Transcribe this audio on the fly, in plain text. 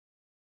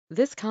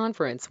This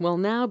conference will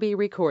now be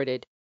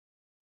recorded.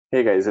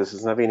 Hey guys, this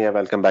is Naveen here.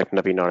 Welcome back to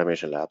Naveen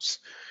Automation Labs.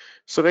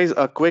 So guys,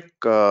 a quick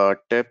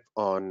tip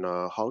on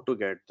how to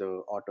get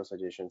the auto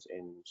suggestions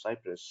in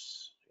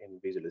Cypress in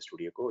Visual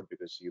Studio Code,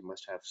 because you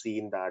must have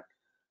seen that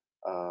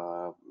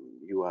uh,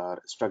 you are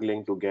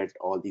struggling to get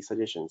all these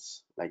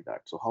suggestions like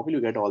that. So how will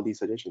you get all these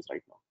suggestions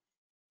right now?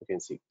 You can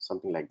see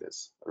something like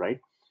this,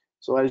 right?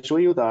 So I'll show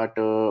you that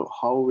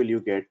how will you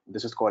get,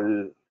 this is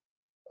called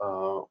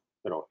uh,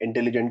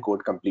 intelligent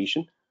code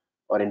completion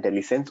or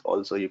IntelliSense.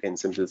 Also, you can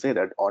simply say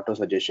that auto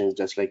suggestions,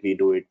 just like we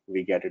do it,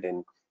 we get it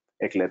in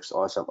Eclipse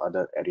or some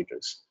other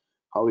editors.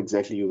 How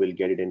exactly you will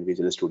get it in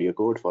Visual Studio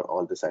Code for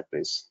all the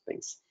Cypress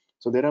things.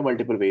 So there are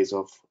multiple ways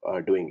of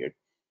doing it.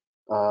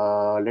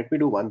 Let me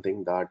do one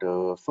thing that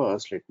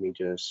first, let me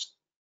just,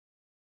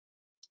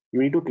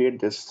 you need to create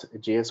this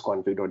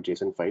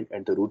jsconfig.json file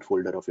at the root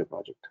folder of your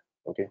project.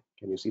 Okay,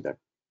 can you see that?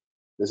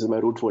 This is my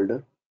root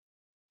folder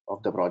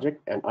of the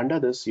project, and under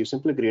this you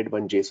simply create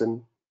one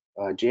json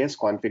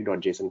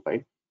jsconfig.json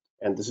file,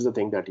 and this is the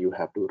thing that you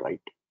have to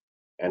write.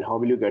 And how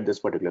will you get this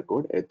particular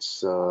code?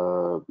 It's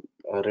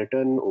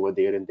written over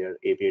there in their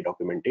API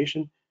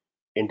documentation,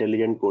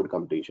 intelligent code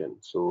completion.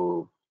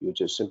 So you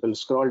just simple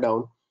scroll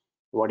down.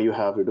 What you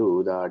have to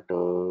do that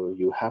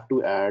you have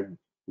to add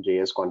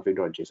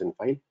jsconfig.json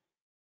file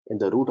in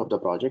the root of the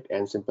project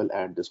and simple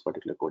add this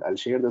particular code. I'll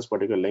share this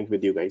particular link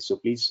with you guys, so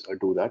please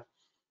do that,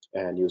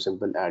 and you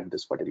simple add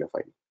this particular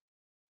file.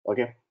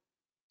 Okay,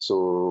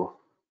 so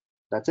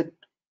that's it.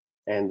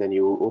 And then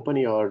you open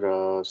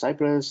your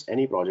Cypress,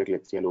 any project.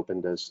 Let's say I'll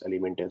open this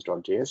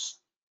elementtest.js,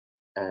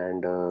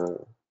 and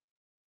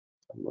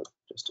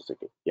just a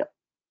second. Yeah.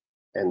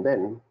 And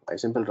then I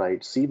simple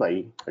write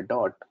cy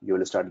dot, you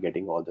will start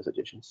getting all the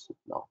suggestions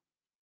now.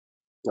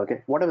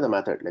 Okay. Whatever the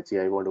method, let's say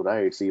I want to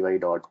write cy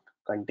dot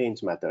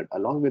contains method.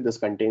 Along with this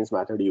contains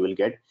method, you will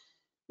get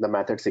the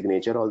method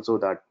signature also,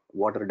 that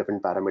what are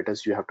different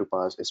parameters you have to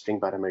pass, a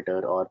string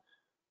parameter or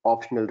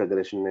optional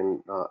regression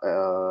and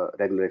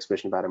regular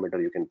expression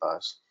parameter you can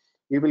pass.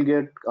 You will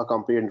get a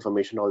complete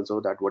information also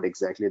that what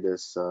exactly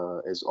this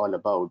is all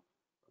about.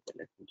 Okay,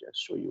 let me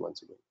just show you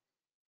once again.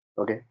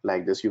 Okay,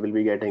 like this, you will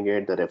be getting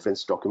it. The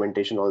reference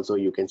documentation also,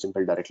 you can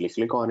simply directly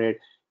click on it,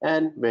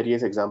 and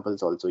various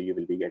examples also you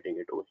will be getting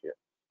it over here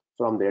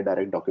from their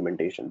direct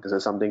documentation. This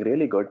is something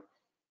really good.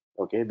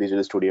 Okay,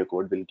 Visual Studio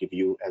Code will give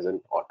you as an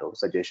auto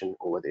suggestion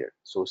over there.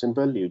 So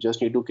simple, you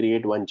just need to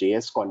create one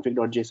js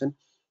config.json,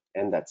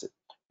 and that's it.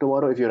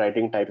 Tomorrow, if you're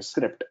writing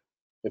TypeScript,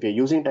 if you're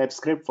using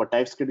TypeScript, for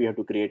TypeScript you have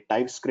to create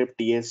TypeScript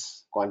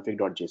ts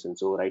config.json.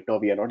 So right now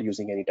we are not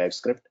using any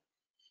TypeScript,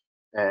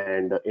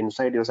 and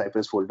inside your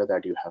Cypress folder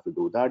that you have to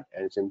do that.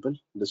 And simple,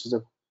 this is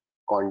a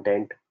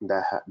content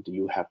that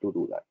you have to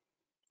do that.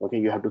 Okay,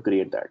 you have to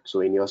create that. So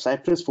in your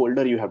Cypress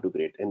folder you have to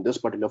create in this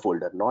particular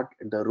folder, not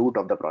in the root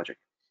of the project.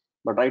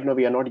 But right now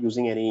we are not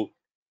using any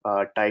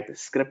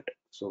TypeScript,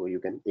 so you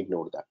can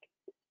ignore that.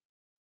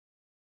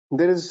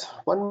 There is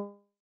one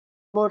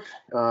more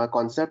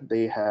concept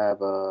they have,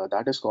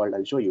 that is called,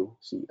 I'll show you.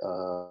 See,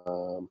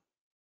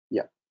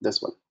 yeah,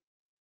 this one.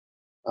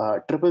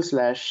 Triple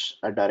slash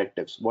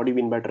directives. What do you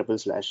mean by triple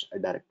slash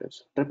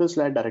directives? Triple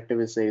slash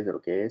directive says,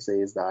 okay,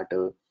 says that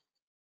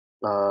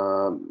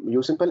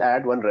you simple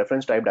add one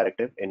reference type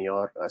directive in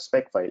your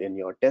spec file, in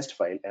your test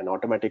file, and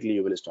automatically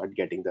you will start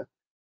getting the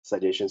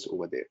suggestions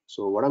over there.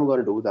 So what I'm going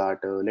to do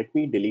that, let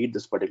me delete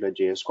this particular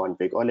JS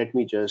config, or let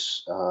me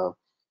just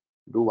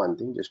do one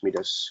thing, just me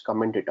just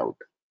comment it out.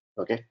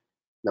 Okay,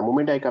 the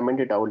moment I comment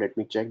it out, let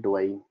me check, do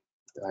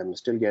I'm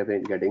still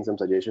getting some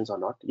suggestions or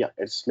not. Yeah,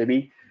 it's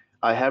maybe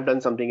I have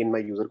done something in my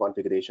user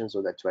configuration,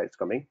 so that's why it's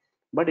coming.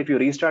 But if you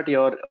restart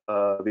your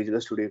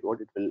Visual Studio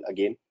Code, it will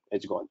again,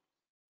 it's gone.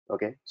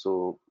 Okay,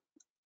 so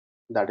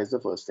that is the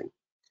first thing.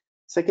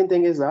 Second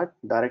thing is that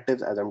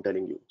directives, as I'm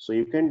telling you, so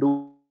you can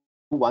do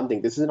one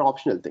thing. This is an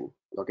optional thing.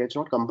 Okay, it's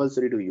not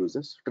compulsory to use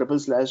this. Triple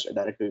slash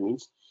directive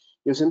means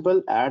you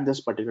simple add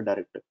this particular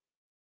directive.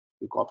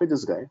 You copy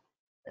this guy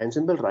and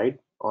simple write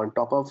on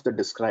top of the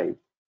describe,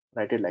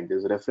 write it like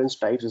this: reference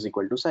types is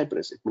equal to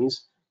Cypress. It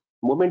means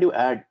moment you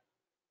add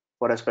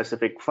for a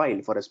specific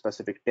file, for a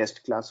specific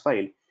test class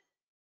file,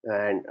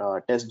 and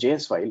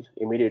test.js file,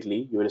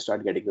 immediately you will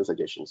start getting the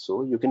suggestions.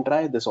 So you can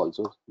try this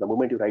also. The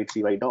moment you write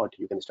cy dot,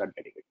 you can start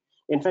getting it.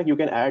 In fact, you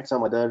can add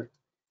some other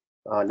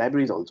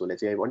libraries also.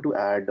 Let's say I want to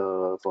add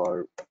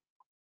for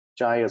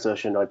chai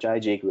assertion or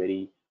chai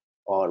jQuery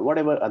or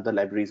whatever other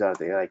libraries are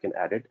there, I can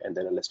add it and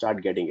then I'll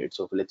start getting it.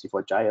 So let's see,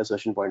 for chai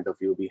assertion point of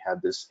view, we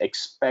have this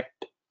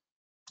expect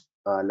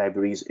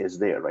libraries is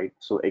there, right?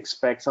 So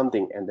expect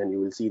something, and then you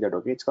will see that,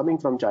 okay, it's coming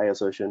from chai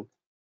assertion.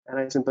 And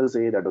I simply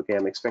say that, okay,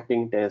 I'm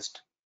expecting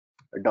test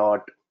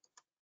dot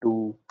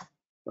to,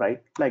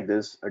 right, like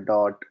this, a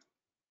dot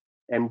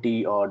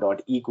empty or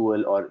dot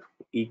equal or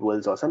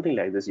equals or something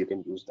like this. You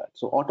can use that.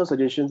 So auto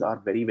suggestions are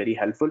very, very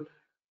helpful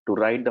to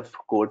write the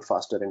code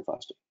faster and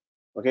faster.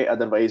 Okay,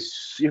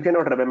 otherwise you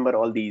cannot remember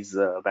all these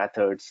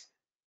methods,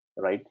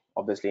 right?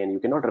 Obviously, and you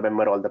cannot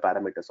remember all the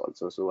parameters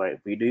also. So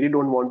we really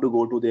don't want to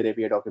go to their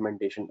API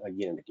documentation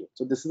again and again.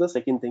 So this is the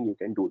second thing, you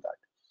can do that.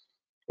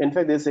 In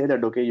fact, they say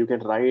that okay, you can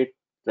write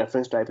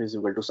reference type is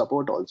equal to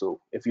support also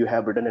if you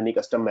have written any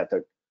custom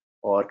method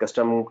or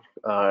custom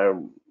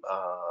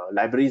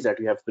libraries that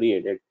you have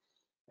created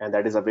and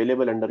that is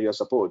available under your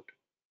support,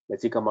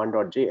 let's see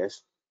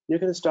command.js, you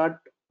can start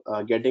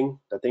getting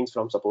the things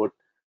from support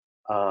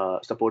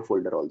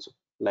folder also.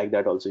 Like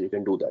that also you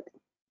can do that.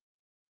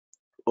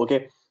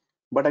 Okay,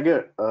 but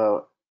again,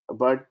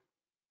 but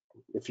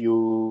if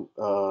you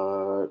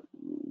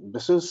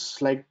this is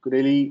like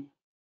really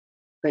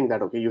thing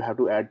that okay, you have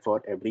to add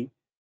for every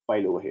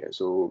file over here.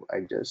 So I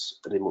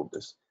just remove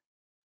this.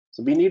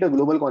 So we need a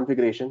global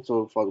configuration.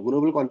 So for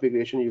global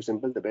configuration, you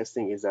simple the best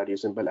thing is that you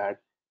simple add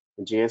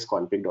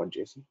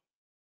jsconfig.json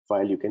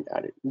file. You can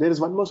add it. There is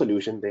one more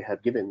solution they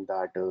have given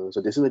that. So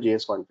this is a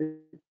jsconfig.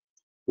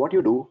 What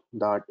you do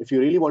that if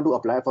you really want to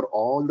apply for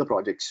all the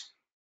projects,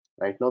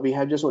 right now we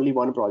have just only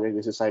one project.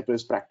 This is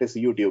Cypress Practice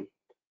YouTube.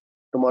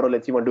 Tomorrow,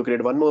 let's say you want to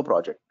create one more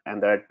project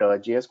and that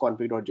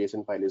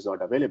jsconfig.json file is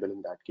not available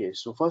in that case.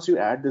 So first you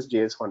add this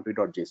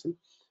jsconfig.json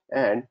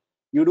and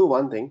you do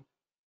one thing.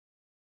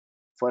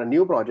 For a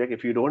new project,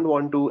 if you don't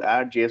want to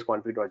add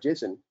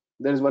jsconfig.json,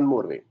 there is one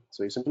more way.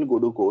 So you simply go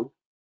to code,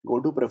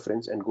 go to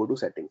preference and go to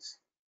settings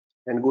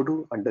and go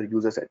to under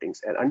user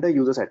settings, and under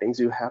user settings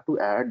you have to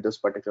add this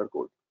particular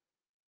code.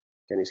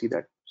 Can you see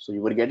that? So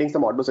you were getting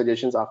some auto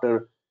suggestions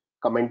after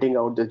commenting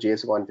out the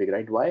JS config,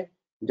 right? Why?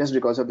 Just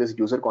because of this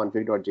user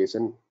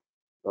config.json.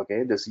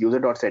 Okay, this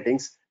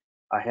user.settings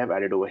I have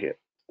added over here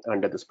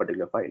under this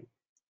particular file.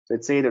 So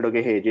it say that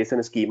okay, hey,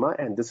 JSON schema,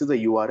 and this is a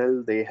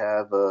URL they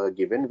have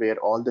given where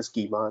all the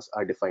schemas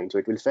are defined. So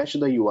it will fetch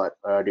the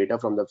URL data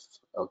from the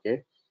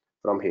okay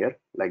from here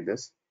like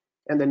this,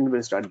 and then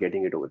we'll start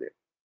getting it over there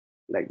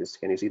like this.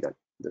 Can you see that?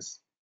 This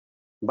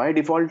by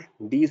default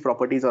these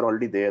properties are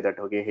already there. That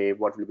okay, hey,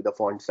 what will be the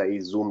font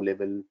size, zoom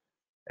level,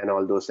 and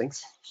all those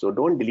things. So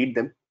don't delete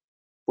them.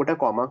 Put a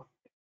comma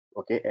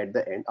okay at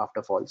the end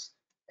after false,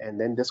 and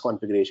then this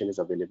configuration is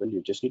available.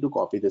 You just need to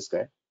copy this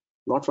guy,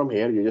 not from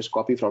here. You just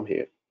copy from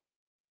here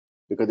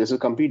because this is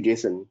complete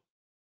JSON.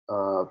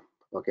 uh,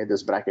 okay,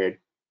 this bracket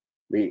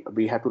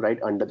we have to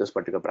write under this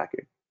particular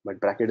bracket, but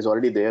bracket is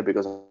already there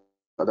because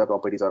other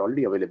properties are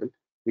already available.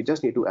 We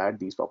just need to add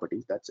these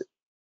properties, that's it.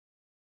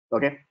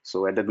 Okay,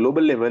 so at the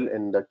global level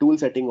in the tool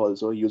setting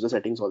also, user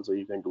settings also,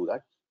 you can do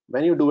that.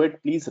 When you do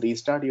it, please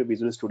restart your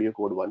Visual Studio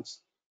Code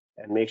once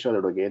and make sure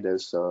that okay,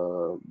 there's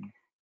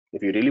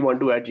if you really want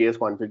to add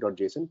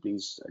jsconfig.json,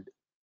 please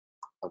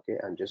okay,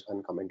 and just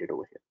uncomment it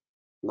over here.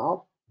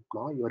 Now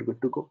you are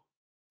good to go.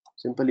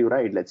 Simple, you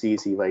write, let's see,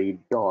 cy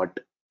dot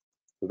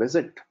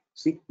visit.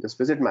 See this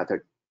visit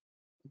method,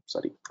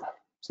 sorry,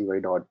 cy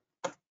dot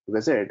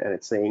visit, and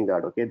it's saying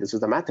that okay, this is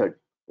the method.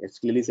 It's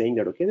clearly saying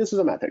that okay, this is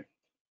a method,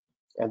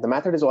 and the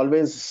method is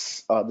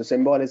always the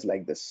symbol is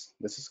like this.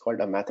 This is called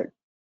a method.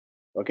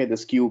 Okay,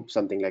 this cube,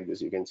 something like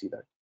this, you can see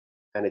that,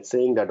 and it's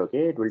saying that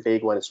okay, it will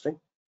take one string,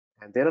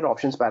 and there are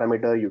options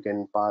parameter. You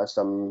can pass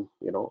some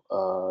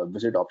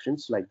visit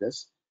options like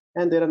this,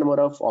 and there are a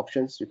number of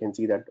options. You can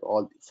see that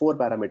all four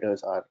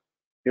parameters are.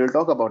 We will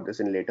talk about this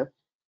in later.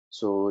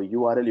 So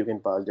URL you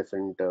can pass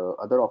different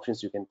other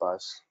options. You can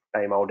pass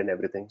timeout and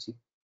everything. See,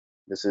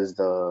 this is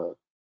the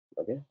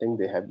okay thing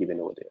they have given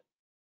over there.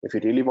 If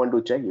you really want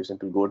to check, you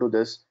simply go to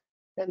this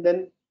and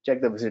then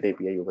check the visit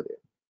API over there.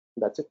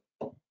 That's it,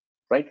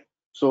 right?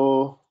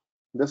 So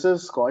this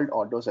is called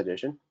auto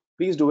suggestion.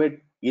 Please do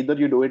it. Either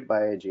you do it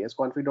by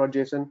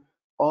jsconfig.json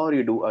or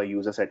you do a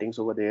user settings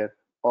over there,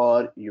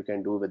 or you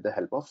can do with the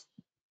help of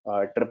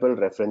triple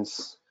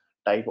reference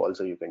type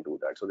also you can do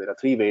that. So there are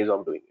three ways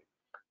of doing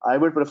it. I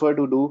would prefer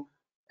to do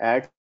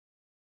add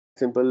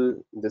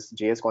simple this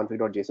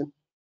jsconfig.json,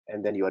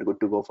 and then you are good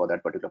to go for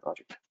that particular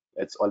project.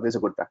 It's always a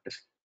good practice.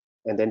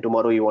 And then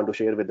tomorrow you want to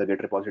share with the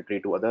Git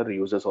repository to other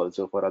users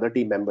also, for other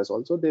team members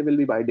also, they will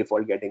be by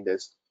default getting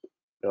this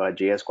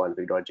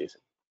jsconfig.json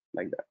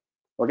like that.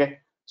 Okay,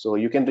 so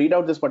you can read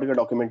out this particular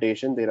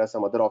documentation. There are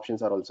some other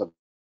options are also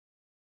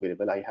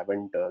available. I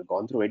haven't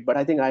gone through it, but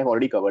I think I have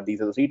already covered.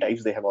 These are the three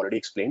types they have already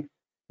explained.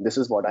 This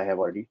is what I have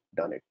already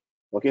done it.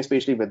 Okay,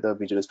 especially with the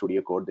Visual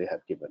Studio Code they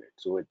have given it.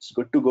 So it's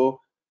good to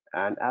go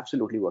and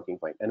absolutely working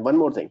fine. And one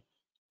more thing,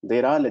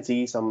 there are, let's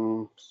see,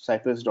 some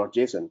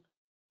cypress.json.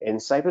 In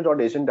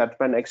cypress.json, that's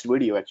my next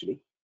video actually.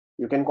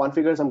 You can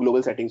configure some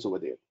global settings over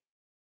there.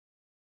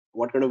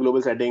 What kind of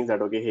global settings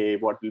that, okay, hey,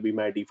 what will be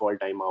my default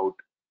timeout?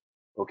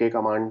 Okay,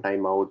 command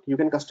timeout. You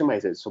can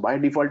customize it. So by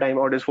default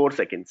timeout is 4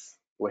 seconds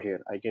over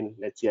here. I can,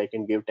 let's see, I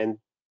can give 10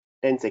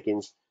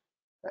 seconds.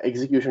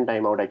 Execution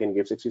timeout, I can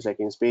give 60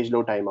 seconds. Page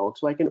load timeout.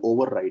 So I can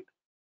overwrite,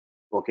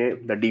 okay,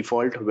 the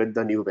default with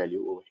the new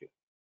value over here.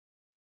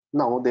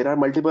 Now there are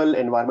multiple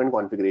environment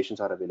configurations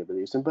are available.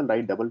 You simply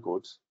write double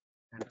quotes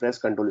and press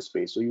control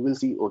space. So you will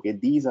see, okay,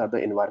 these are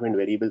the environment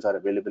variables are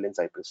available in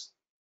Cypress.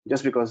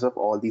 Just because of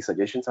all these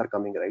suggestions are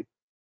coming, right?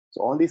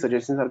 So all these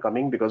suggestions are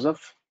coming because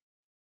of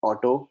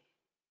auto,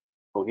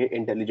 okay,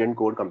 intelligent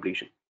code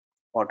completion.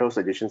 Auto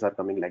suggestions are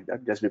coming like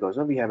that just because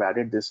of we have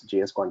added this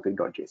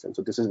jsconfig.json.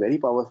 So this is very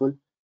powerful.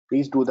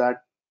 Please do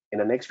that. In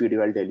the next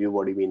video, I'll tell you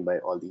what do you mean by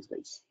all these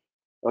guys.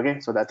 Okay,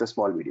 so that's a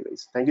small video,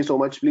 guys. Thank you so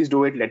much. Please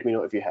do it. Let me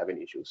know if you have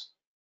any issues.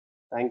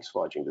 Thanks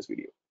for watching this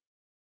video.